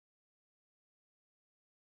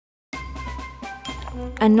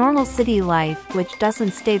a normal city life which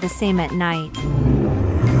doesn't stay the same at night.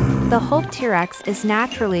 The Hulk T-Rex is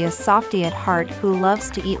naturally a softie at heart who loves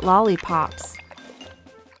to eat lollipops.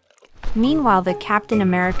 Meanwhile, the Captain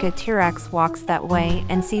America T-Rex walks that way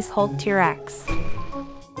and sees Hulk T-Rex.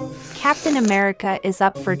 Captain America is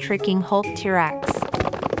up for tricking Hulk T-Rex.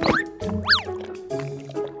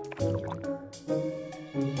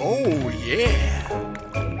 Oh yeah!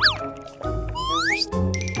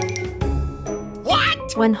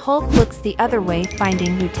 What? When Hulk looks the other way,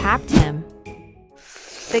 finding who tapped him,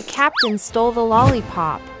 the Captain stole the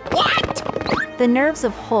lollipop. What? The nerves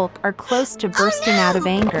of Hulk are close to bursting out of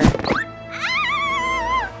anger.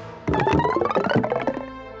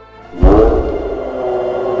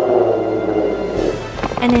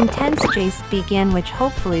 An intense chase began which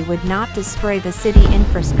hopefully would not destroy the city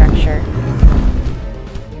infrastructure.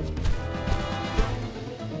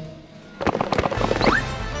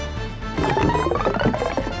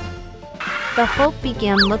 The Hulk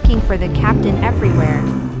began looking for the Captain everywhere,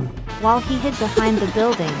 while he hid behind the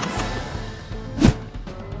buildings.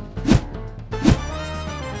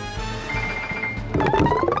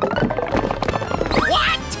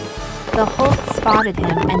 What? The Hulk spotted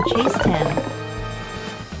him and chased him.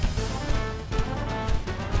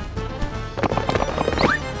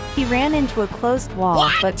 He ran into a closed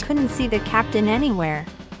wall but couldn't see the Captain anywhere.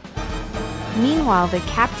 Meanwhile, the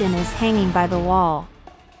Captain is hanging by the wall.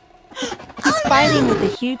 He's fighting with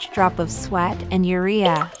a huge drop of sweat and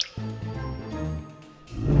urea.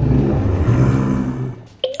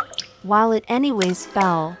 While it anyways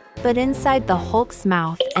fell, but inside the Hulk's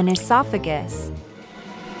mouth and esophagus.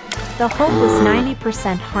 The Hulk was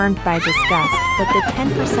 90% harmed by disgust, but the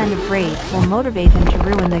 10% of rage will motivate him to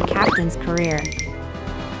ruin the Captain's career.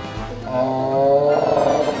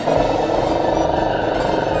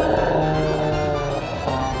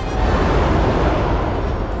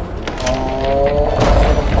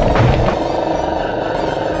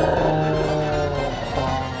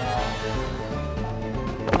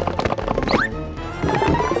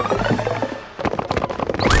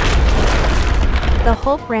 The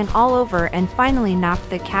Hulk ran all over and finally knocked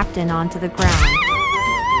the Captain onto the ground.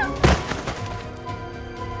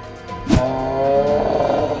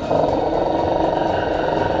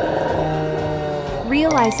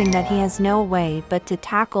 Realizing that he has no way but to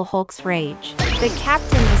tackle Hulk's rage, the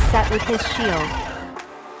Captain is set with his shield.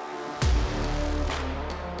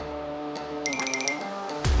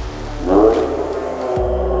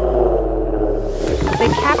 The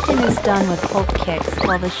Captain is done with Hulk kicks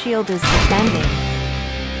while the shield is defending.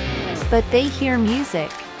 But they hear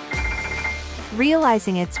music.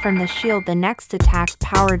 Realizing it's from the shield, the next attack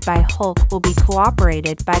powered by Hulk will be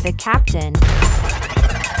cooperated by the Captain.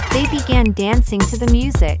 They began dancing to the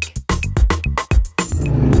music.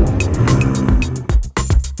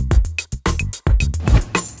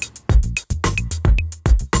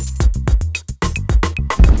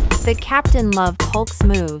 The Captain loved Hulk's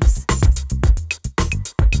moves.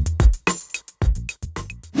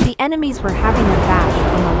 The enemies were having a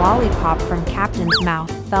bash when the lollipop from Captain's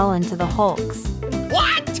mouth fell into the Hulk's.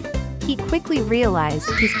 What? He quickly realized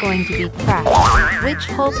he's going to be crushed, which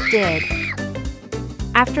Hulk did.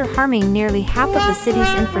 After harming nearly half of the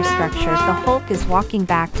city's infrastructure, the Hulk is walking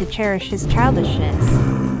back to cherish his childishness.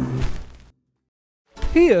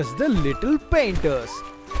 Here's the little painters,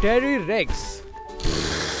 Terry Rex.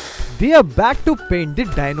 They are back to paint the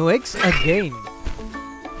Dino eggs again.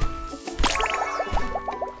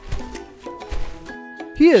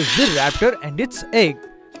 Here's the raptor and its egg.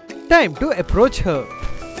 Time to approach her.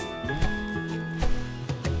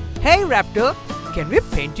 Hey raptor, can we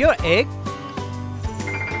paint your egg?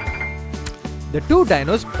 The two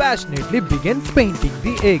dinos passionately began painting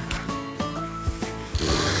the egg.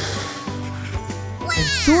 And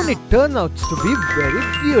soon it turned out to be very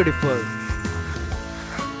beautiful.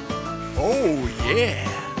 Oh yeah!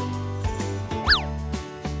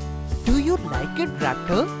 Do you like it,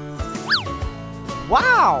 raptor?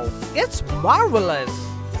 Wow, it's marvelous!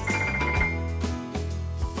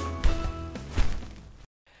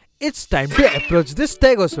 It's time to approach the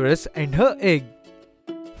Stegosaurus and her egg.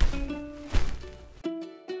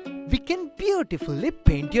 We can beautifully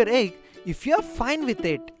paint your egg if you are fine with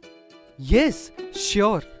it. Yes,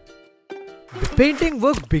 sure. The painting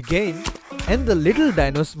work began and the little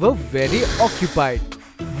dinos were very occupied.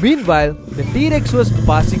 Meanwhile, the T-Rex was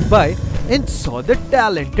passing by and saw the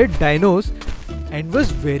talented dinos and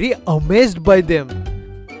was very amazed by them.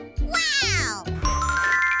 Wow!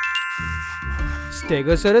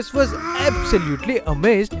 Stegosaurus was absolutely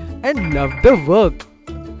amazed and loved the work.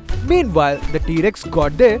 Meanwhile, the T-Rex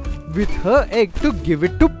got there with her egg to give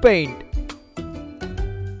it to paint.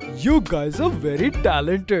 You guys are very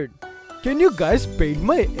talented. Can you guys paint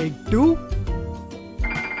my egg too?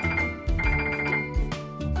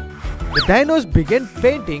 The dinos began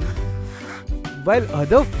painting while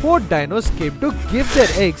other 4 dinos came to give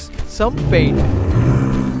their eggs some paint.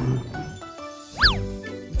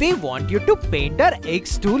 We want you to paint our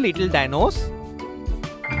eggs too, little dinos.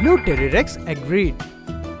 Blue T-Rex agreed.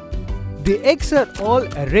 The eggs are all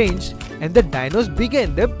arranged and the dinos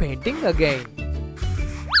began their painting again.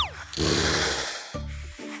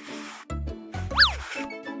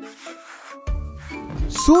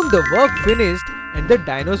 Soon the work finished and the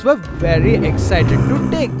dinos were very excited to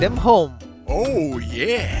take them home. Oh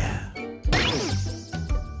yeah!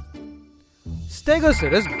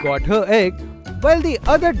 Stegosaurus got her egg while the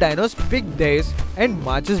other dinos picked theirs and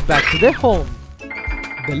marches back to their home.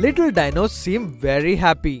 The little dinos seemed very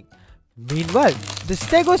happy. Meanwhile, the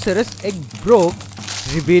Stegosaurus egg broke,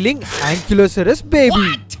 revealing Ankylosaurus baby.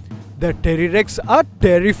 What? The T-Rex are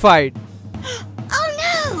terrified.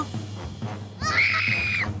 Oh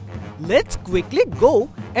Let's quickly go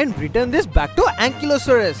and return this back to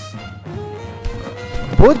Ankylosaurus.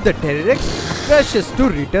 Both the T-Rex rushes to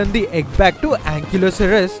return the egg back to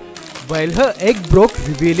Ankylosaurus while her egg broke,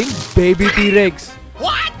 revealing baby T-Rex.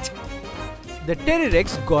 What? The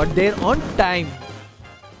T-Rex got there on time.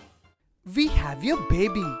 We have your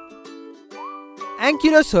baby.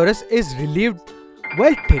 Ankylosaurus is relieved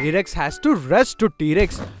while T-Rex has to rush to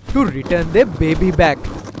T-Rex to return their baby back.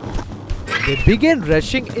 They began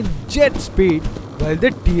rushing in jet speed while the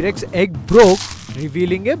T-Rex egg broke,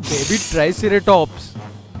 revealing a baby Triceratops.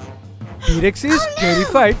 T-Rex is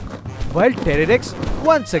terrified while T-Rex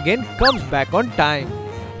once again comes back on time.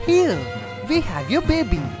 Here, we have your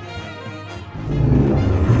baby.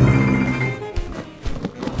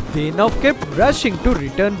 They now kept rushing to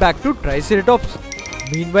return back to Triceratops.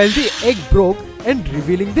 Meanwhile, the egg broke and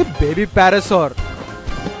revealing the baby Parasaur.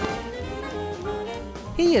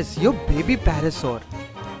 Here's your baby Parasaur.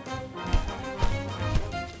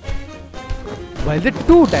 While the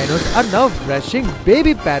 2 dinos are now rushing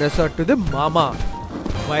baby Parasaur to the mama,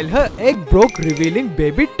 while her egg broke, revealing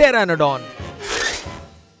baby Pteranodon.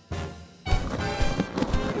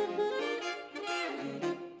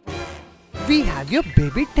 We have your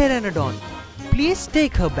baby Pteranodon. Please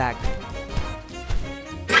take her back.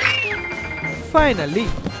 Finally,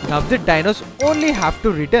 now the dinos only have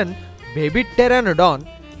to return baby Pteranodon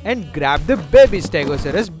and grab the baby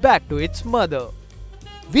Stegosaurus back to its mother.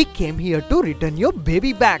 We came here to return your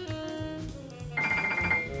baby back.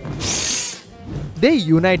 They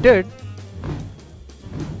united,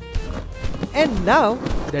 and now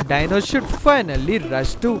the dinos should finally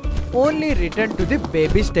rush to only return to the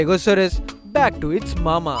baby Stegosaurus back to its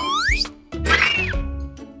mama.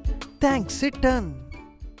 Thanks a ton.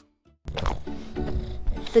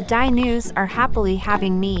 The Dinos are happily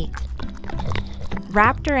having meat.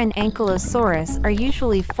 Raptor and Ankylosaurus are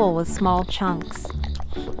usually full with small chunks.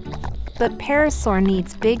 But Parasaur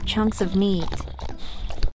needs big chunks of meat.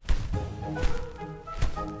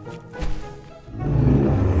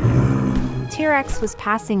 T-Rex was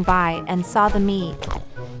passing by and saw the meat.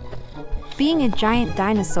 Being a giant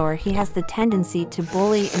dinosaur, he has the tendency to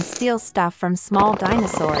bully and steal stuff from small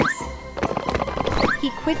dinosaurs. He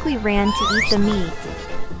quickly ran to eat the meat,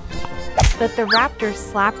 but the raptor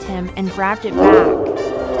slapped him and grabbed it back.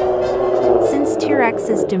 Since T-Rex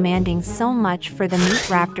is demanding so much for the meat,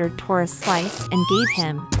 raptor tore a slice and gave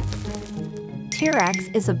him. T-Rex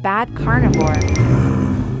is a bad carnivore.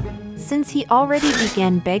 Since he already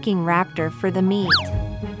began begging raptor for the meat,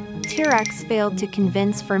 T-Rex failed to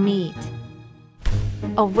convince for meat.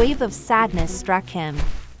 A wave of sadness struck him.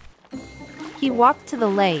 He walked to the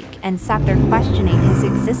lake and sat there questioning his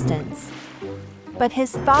existence. But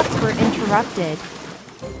his thoughts were interrupted.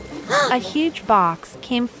 A huge box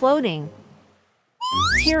came floating.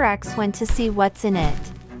 T-Rex went to see what's in it.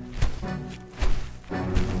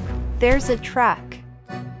 There's a truck.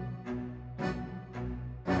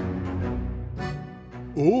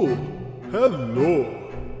 Oh, hello.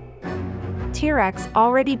 T-Rex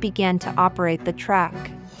already began to operate the truck.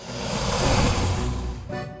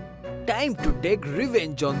 Time to take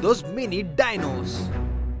revenge on those mini dinos.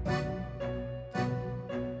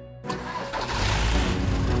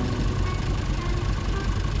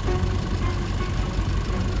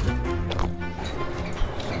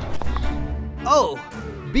 Oh,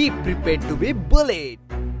 be prepared to be bullied.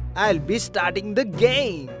 I'll be starting the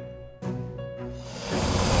game.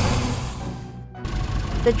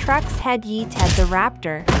 The truck's head yeeted the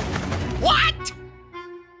raptor. What?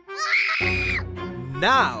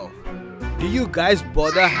 Now, do you guys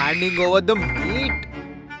bother handing over the meat?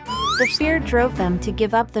 the fear drove them to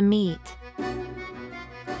give up the meat.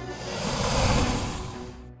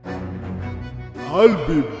 I'll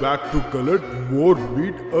be back to collect more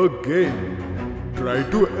meat again. Try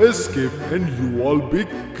to escape and you all be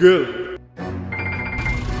killed.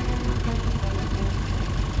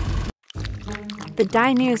 The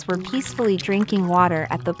Dinos were peacefully drinking water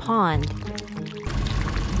at the pond.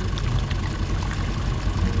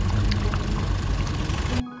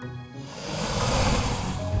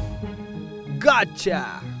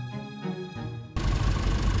 Gotcha!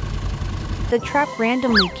 The trap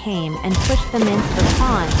randomly came and pushed them into the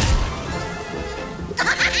pond.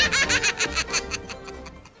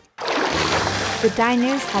 The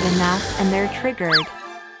Dinos had enough and they're triggered.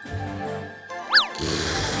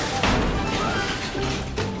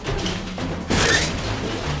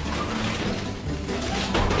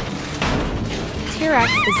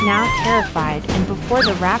 T-Rex is now terrified, and before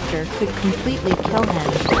the raptor could completely kill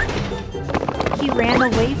him, he ran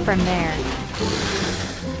away from there.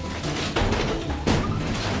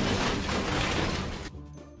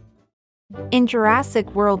 In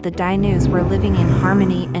Jurassic World, the Dinos were living in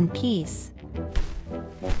harmony and peace.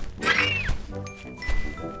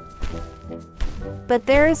 But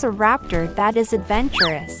there is a raptor that is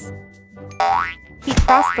adventurous. He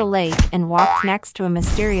crossed the lake and walked next to a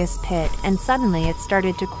mysterious pit, and suddenly it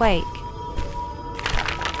started to quake.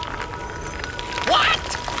 What?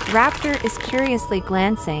 Raptor is curiously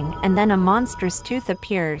glancing, and then a monstrous tooth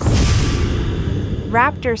appears.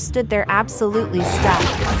 Raptor stood there absolutely stuck.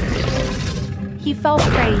 He fell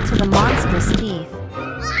prey to the monstrous teeth.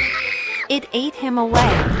 It ate him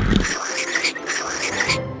away.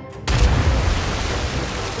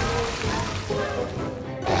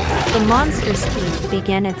 The monstrous teeth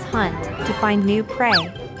began its hunt to find new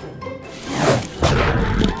prey.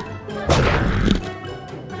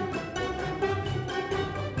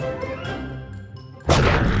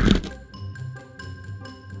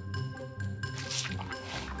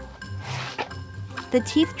 The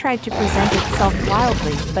teeth tried to present itself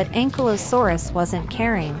wildly, but Ankylosaurus wasn't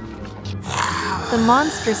caring. The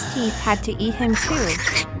monstrous teeth had to eat him too.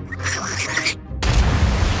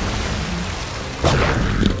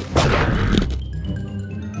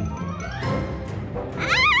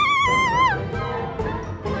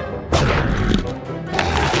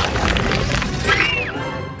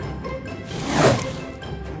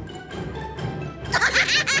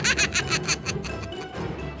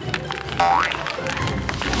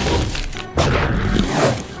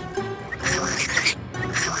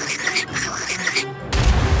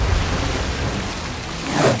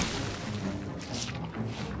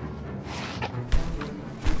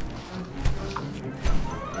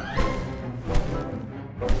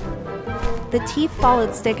 The teeth followed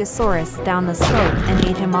Stegosaurus down the slope and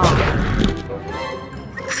ate him off.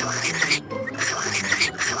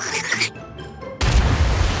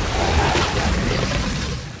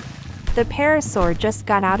 The Parasaur just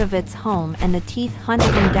got out of its home and the teeth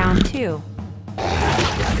hunted him down too.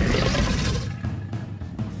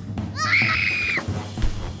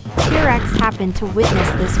 T-Rex happened to witness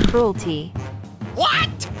this cruelty. What?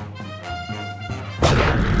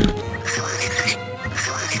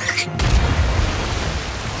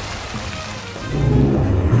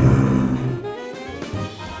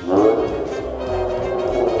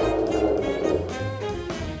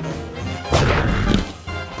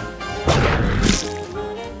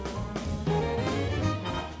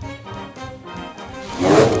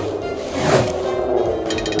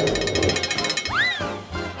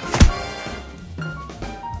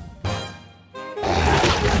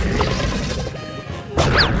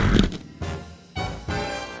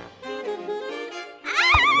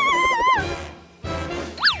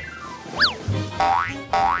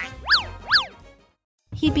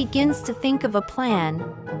 He begins to think of a plan.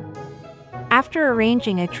 After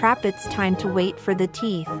arranging a trap, it's time to wait for the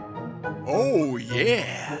teeth. Oh,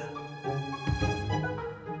 yeah.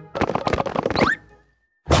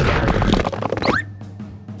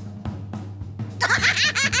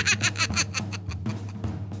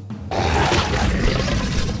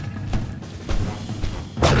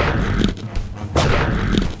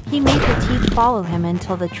 He made the teeth follow him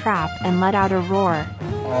until the trap and let out a roar.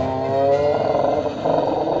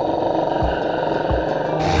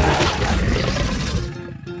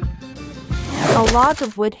 A log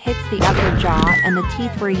of wood hits the upper jaw and the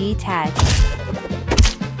teeth were yeeted.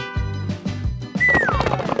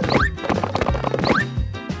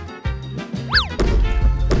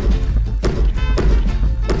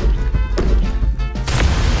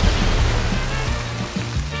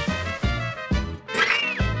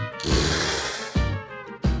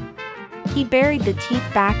 He buried the teeth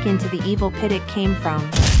back into the evil pit it came from.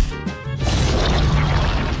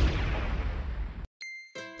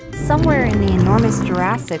 Somewhere in the enormous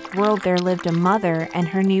Jurassic world there lived a mother and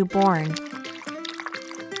her newborn.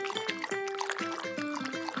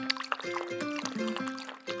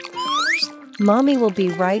 Mommy will be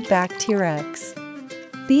right back, T-Rex.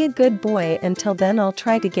 Be a good boy until then. I'll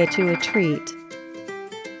try to get you a treat.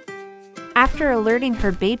 After alerting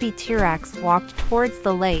her, baby T-Rex walked towards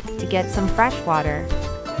the lake to get some fresh water.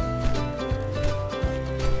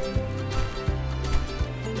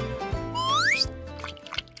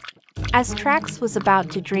 As T-Rex was about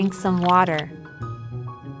to drink some water,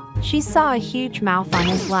 she saw a huge mouth on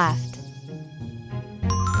his left.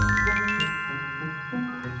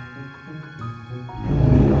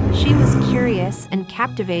 She was curious and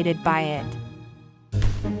captivated by it.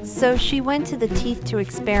 So she went to the teeth to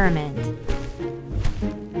experiment.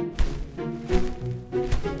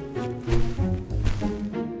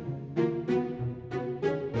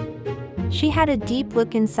 She had a deep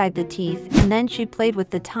look inside the teeth and then she played with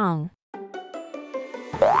the tongue.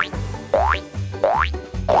 Wow!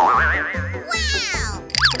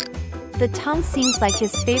 The tongue seems like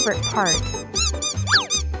his favorite part.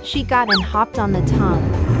 She got and hopped on the tongue.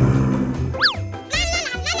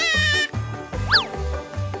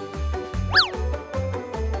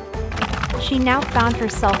 She now found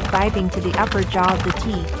herself vibing to the upper jaw of the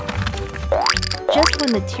teeth. Just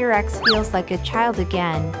when the T-Rex feels like a child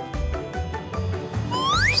again,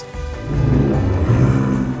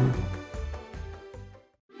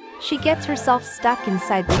 she gets herself stuck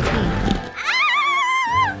inside the teeth.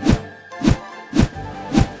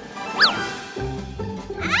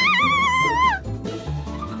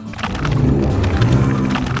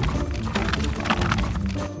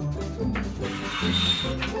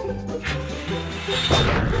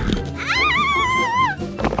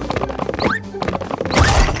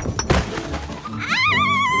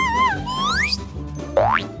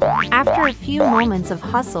 After a few moments of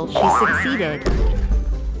hustle, she succeeded.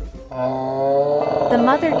 The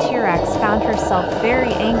mother T-Rex found herself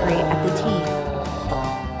very angry at the teeth.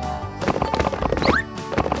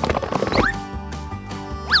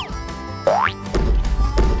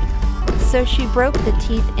 So she broke the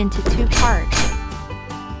teeth into two parts.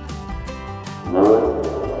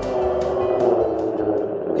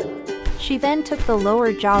 She then took the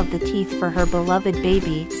lower jaw of the teeth for her beloved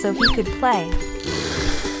baby so he could play.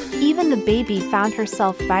 Even the baby found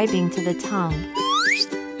herself vibing to the tongue.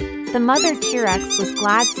 The mother T-Rex was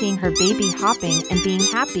glad seeing her baby hopping and being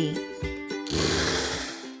happy.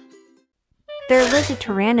 There lived a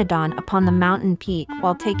pteranodon upon the mountain peak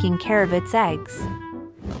while taking care of its eggs.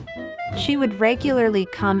 She would regularly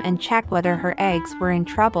come and check whether her eggs were in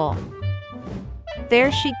trouble.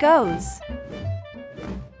 There she goes!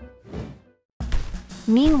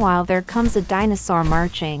 Meanwhile, there comes a dinosaur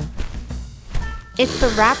marching. It's the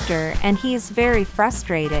raptor, and he is very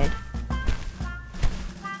frustrated.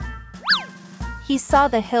 He saw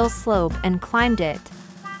the hill slope and climbed it.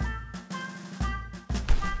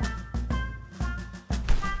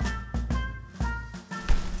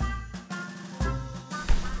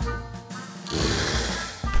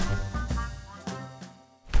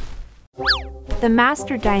 The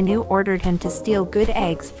master Dino ordered him to steal good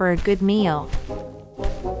eggs for a good meal.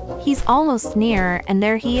 He's almost near, and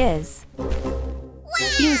there he is.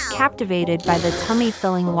 He was captivated by the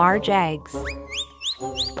tummy-filling large eggs.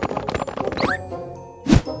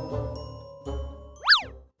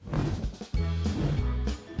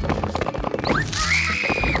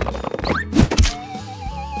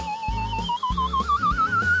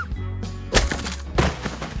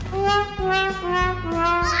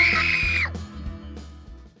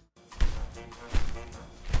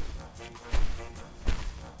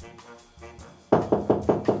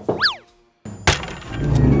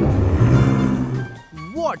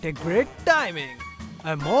 What a great timing!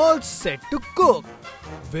 I'm all set to cook.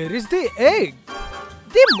 Where is the egg?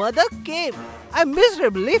 The mother came. I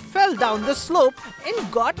miserably fell down the slope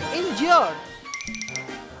and got injured.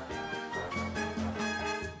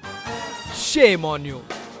 Shame on you.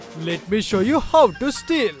 Let me show you how to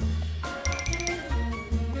steal.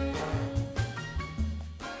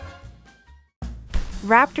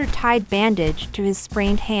 Raptor tied bandage to his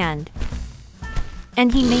sprained hand,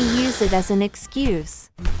 and he may use it as an excuse.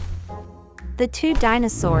 The two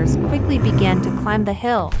dinosaurs quickly began to climb the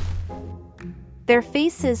hill, their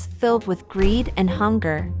faces filled with greed and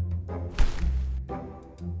hunger.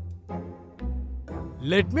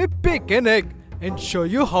 Let me pick an egg and show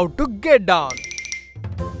you how to get down.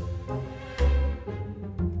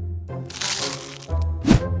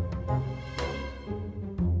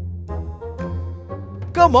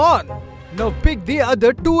 Come on! Now pick the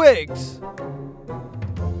other 2 eggs.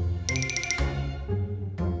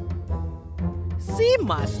 See,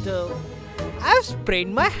 Master, I've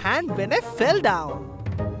sprained my hand when I fell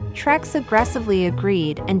down. T-Rex aggressively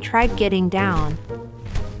agreed and tried getting down.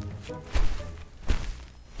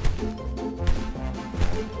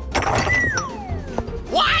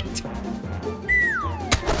 What?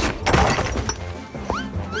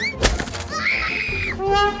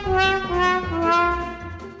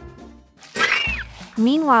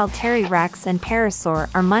 Meanwhile, T-Rex and Parasaur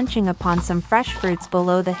are munching upon some fresh fruits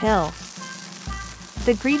below the hill.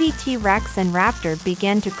 The greedy T-Rex and Raptor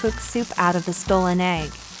began to cook soup out of the stolen egg.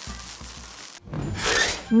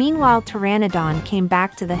 Meanwhile, Pteranodon came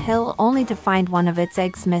back to the hill only to find one of its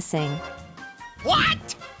eggs missing.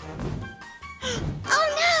 What?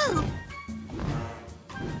 Oh no!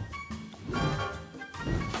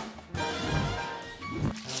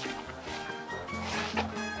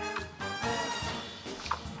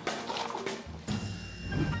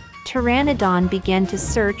 Pteranodon began to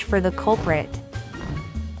search for the culprit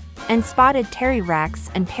and spotted T-Rex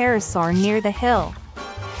and Parasaur near the hill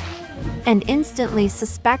and instantly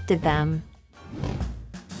suspected them.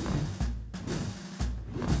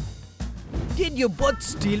 Did you both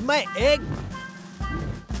steal my egg?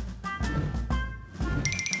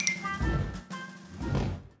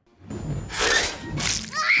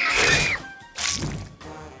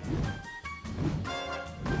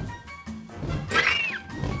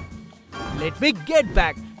 Let me get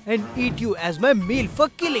back and eat you as my meal for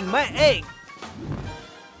killing my egg.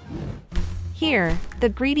 Here, the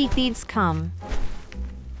greedy thieves come.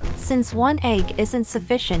 Since one egg isn't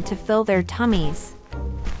sufficient to fill their tummies,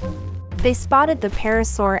 they spotted the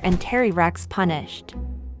Parasaur and T-Rex punished.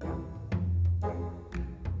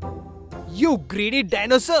 You greedy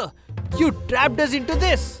dinosaur! You trapped us into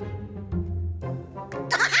this!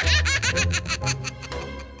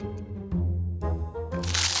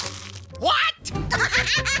 What?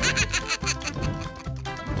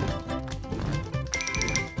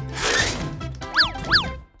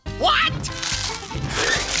 What?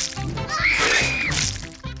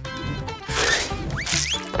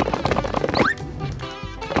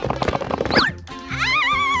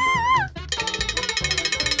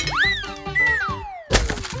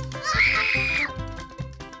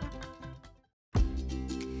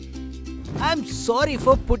 I'm sorry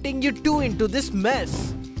for putting you two into this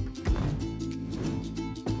mess.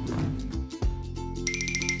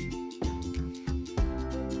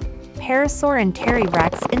 Parasaur and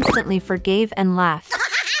T-Rex instantly forgave and left.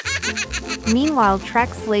 Meanwhile,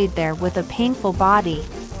 T-Rex laid there with a painful body,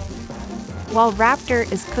 while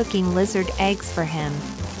Raptor is cooking lizard eggs for him.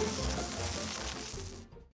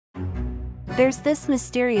 There's this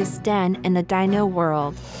mysterious den in the Dino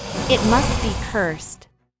world. It must be cursed.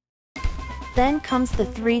 Then comes the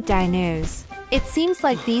 3 dinos. It seems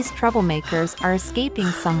like these troublemakers are escaping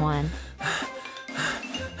someone.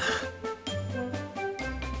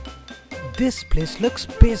 This place looks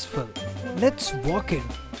peaceful. Let's walk in.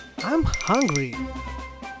 I'm hungry.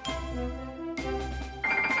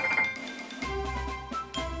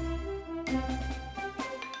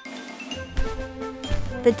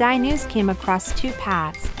 The dinos came across 2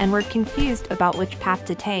 paths and were confused about which path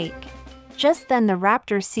to take. Just then the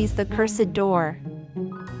raptor sees the cursed door.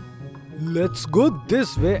 Let's go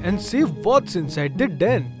this way and see what's inside the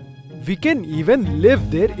den. We can even live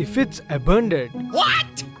there if it's abandoned.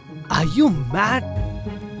 What? Are you mad?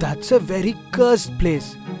 That's a very cursed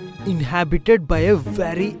place, inhabited by a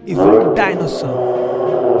very evil dinosaur.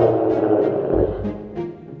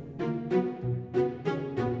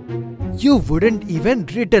 You wouldn't even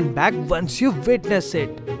return back once you witness it.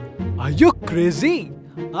 Are you crazy?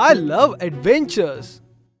 I love adventures.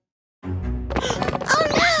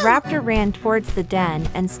 Raptor ran towards the den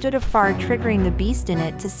and stood afar, triggering the beast in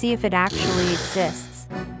it to see if it actually exists.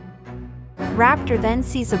 Raptor then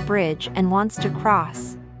sees a bridge and wants to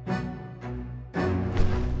cross.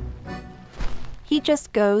 He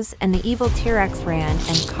just goes, and the evil T-Rex ran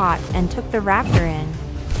and caught and took the raptor in.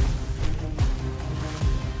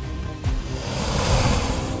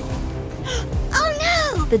 Oh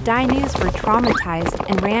no! The dinos were traumatized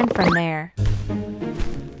and ran from there.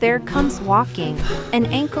 There comes walking an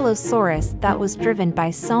ankylosaurus that was driven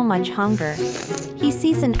by so much hunger. He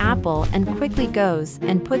sees an apple and quickly goes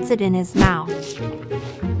and puts it in his mouth,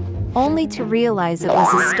 only to realize it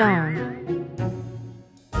was a stone.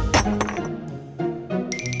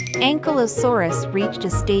 Ankylosaurus reached a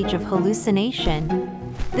stage of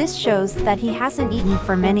hallucination. This shows that he hasn't eaten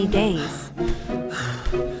for many days.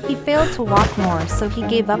 He failed to walk more, so he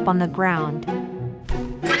gave up on the ground.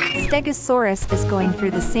 Stegosaurus is going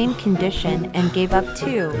through the same condition and gave up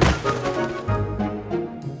too.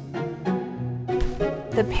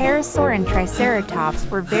 The Parasaur and Triceratops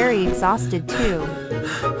were very exhausted too.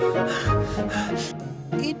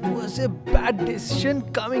 It was a bad decision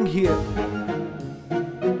coming here.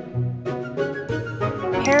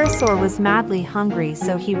 Parasaur was madly hungry,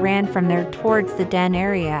 so he ran from there towards the den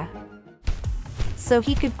area, so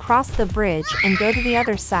he could cross the bridge and go to the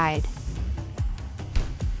other side.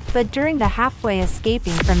 But during the halfway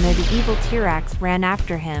escaping from there, the evil T-Rex ran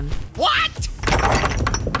after him. What?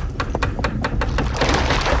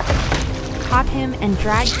 Caught him and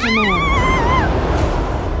dragged him in.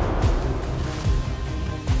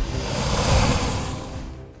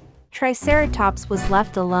 Triceratops was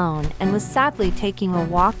left alone and was sadly taking a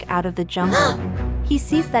walk out of the jungle. He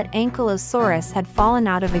sees that Ankylosaurus had fallen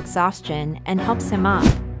out of exhaustion and helps him up.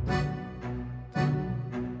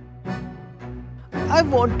 I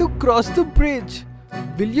want to cross the bridge.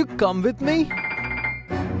 Will you come with me?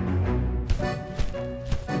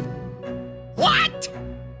 What?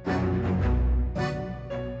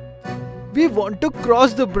 We want to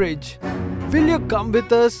cross the bridge. Will you come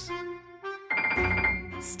with us?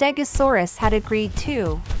 Stegosaurus had agreed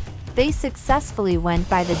too. They successfully went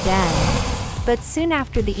by the den, but soon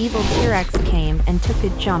after the evil T-Rex came and took a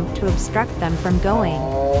jump to obstruct them from going.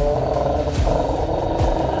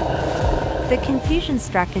 The confusion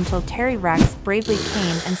struck until T-Rex bravely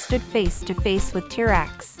came and stood face to face with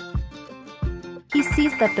T-Rex. He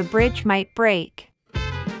sees that the bridge might break,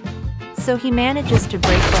 so he manages to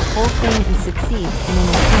break the whole thing and succeeds in an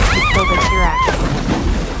attempt to kill the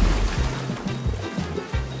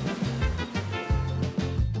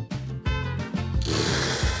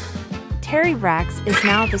T-Rex. T-Rex is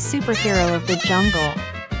now the superhero of the jungle.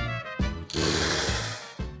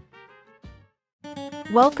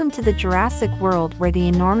 Welcome to the Jurassic world, where the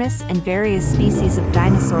enormous and various species of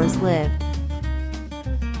dinosaurs lived.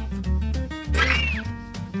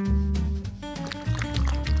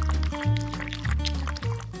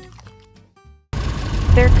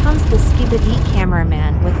 There comes the Skibidi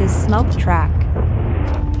cameraman with his smoke track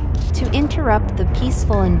to interrupt the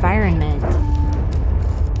peaceful environment.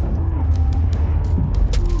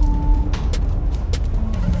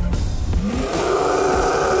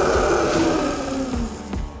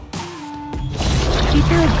 He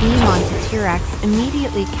threw a beam onto T-Rex,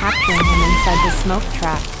 immediately capturing him inside the smoke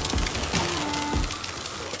trap.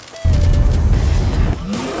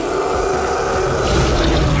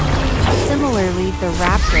 Similarly, the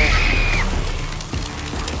raptor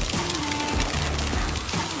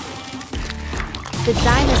the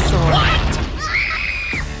dinosaur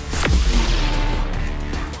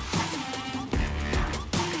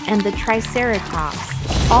and the Triceratops.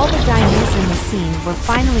 All the dinos in the scene were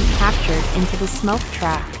finally captured into the smoke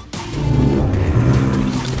trap.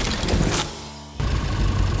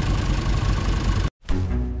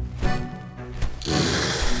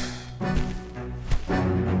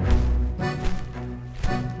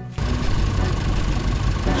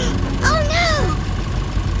 Oh no!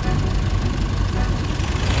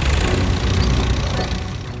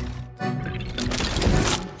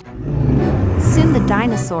 Soon the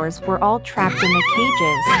dinosaurs were all trapped in the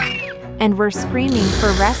cages and were screaming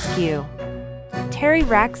for rescue.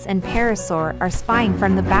 T-Rex and Parasaur are spying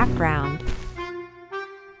from the background.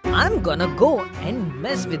 I'm gonna go and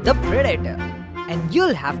mess with the predator, and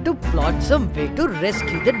you'll have to plot some way to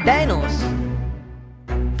rescue the dinos.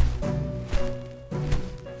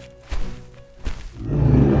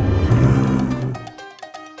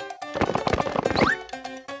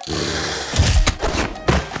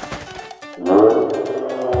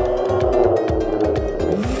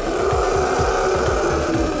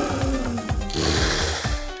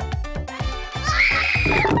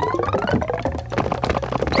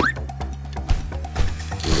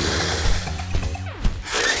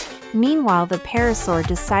 Meanwhile, the Parasaur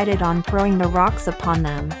decided on throwing the rocks upon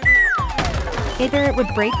them. Either it would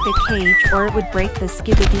break the cage or it would break the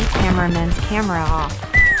Skibidi cameraman's camera off.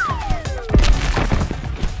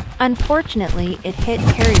 Unfortunately, it hit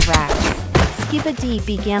T-Rex. Skibidi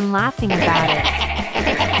began laughing about it.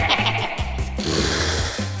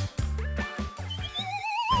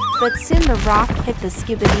 But soon the rock hit the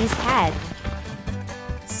Skibidi's head.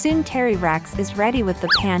 Soon T-Rex is ready with the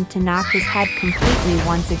pan to knock his head completely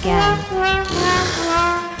once again.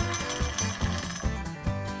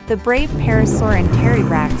 The brave Parasaur and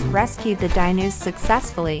T-Rex rescued the dinos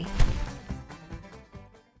successfully.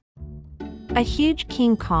 A huge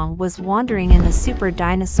King Kong was wandering in the super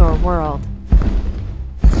dinosaur world.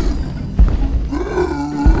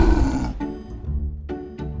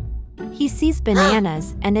 He sees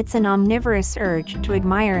bananas and it's an omnivorous urge to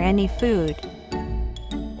admire any food.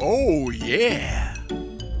 Oh, yeah.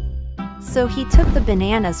 So he took the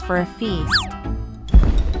bananas for a feast.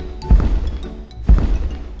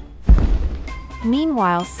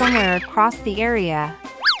 Meanwhile, somewhere across the area,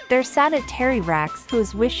 there sat a T-Rex who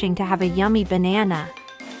was wishing to have a yummy banana.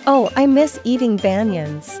 Oh, I miss eating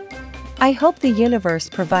bananas. I hope the universe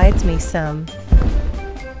provides me some.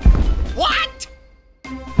 What?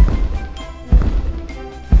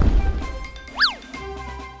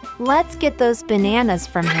 Let's get those bananas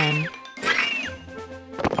from him.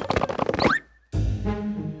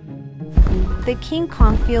 The King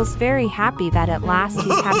Kong feels very happy that at last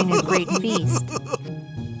he's having a great feast.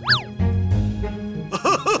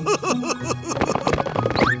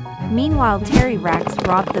 Meanwhile, T-Rex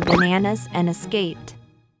robbed the bananas and escaped.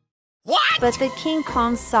 What? But the King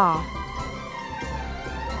Kong saw.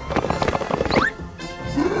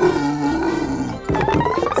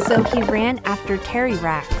 So he ran after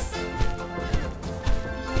T-Rex.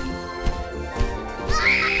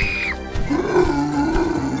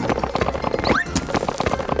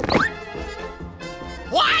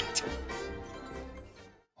 What?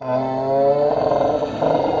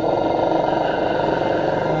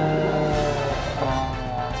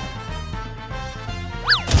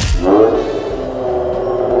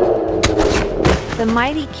 The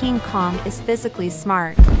mighty King Kong is physically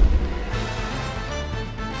smart.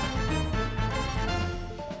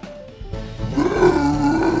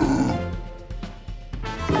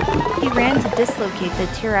 He ran to dislocate the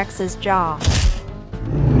T-Rex's jaw.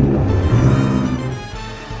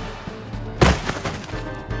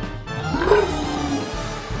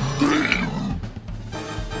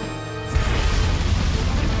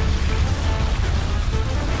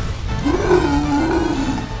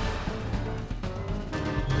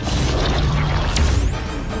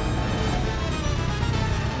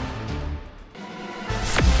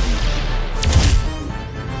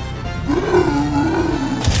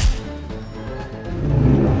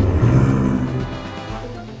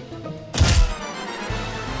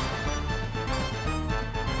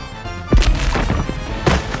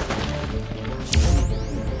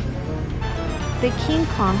 The King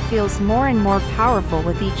Kong feels more and more powerful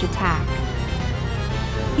with each attack.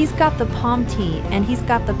 He's got the palm T and he's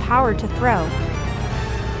got the power to throw.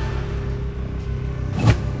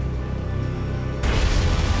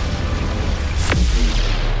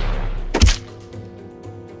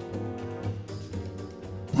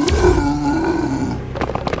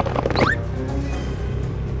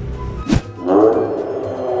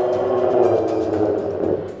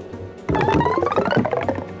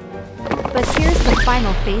 But here's the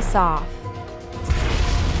final face-off.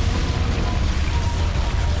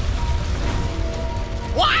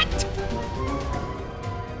 What?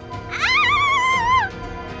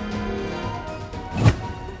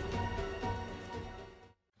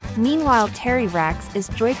 Meanwhile, T-Rex is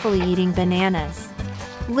joyfully eating bananas.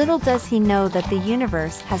 Little does he know that the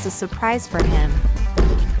universe has a surprise for him.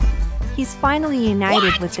 He's finally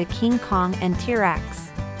united with the King Kong and T-Rex.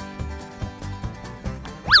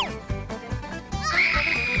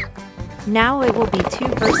 Now it will be 2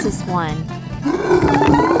 versus 1.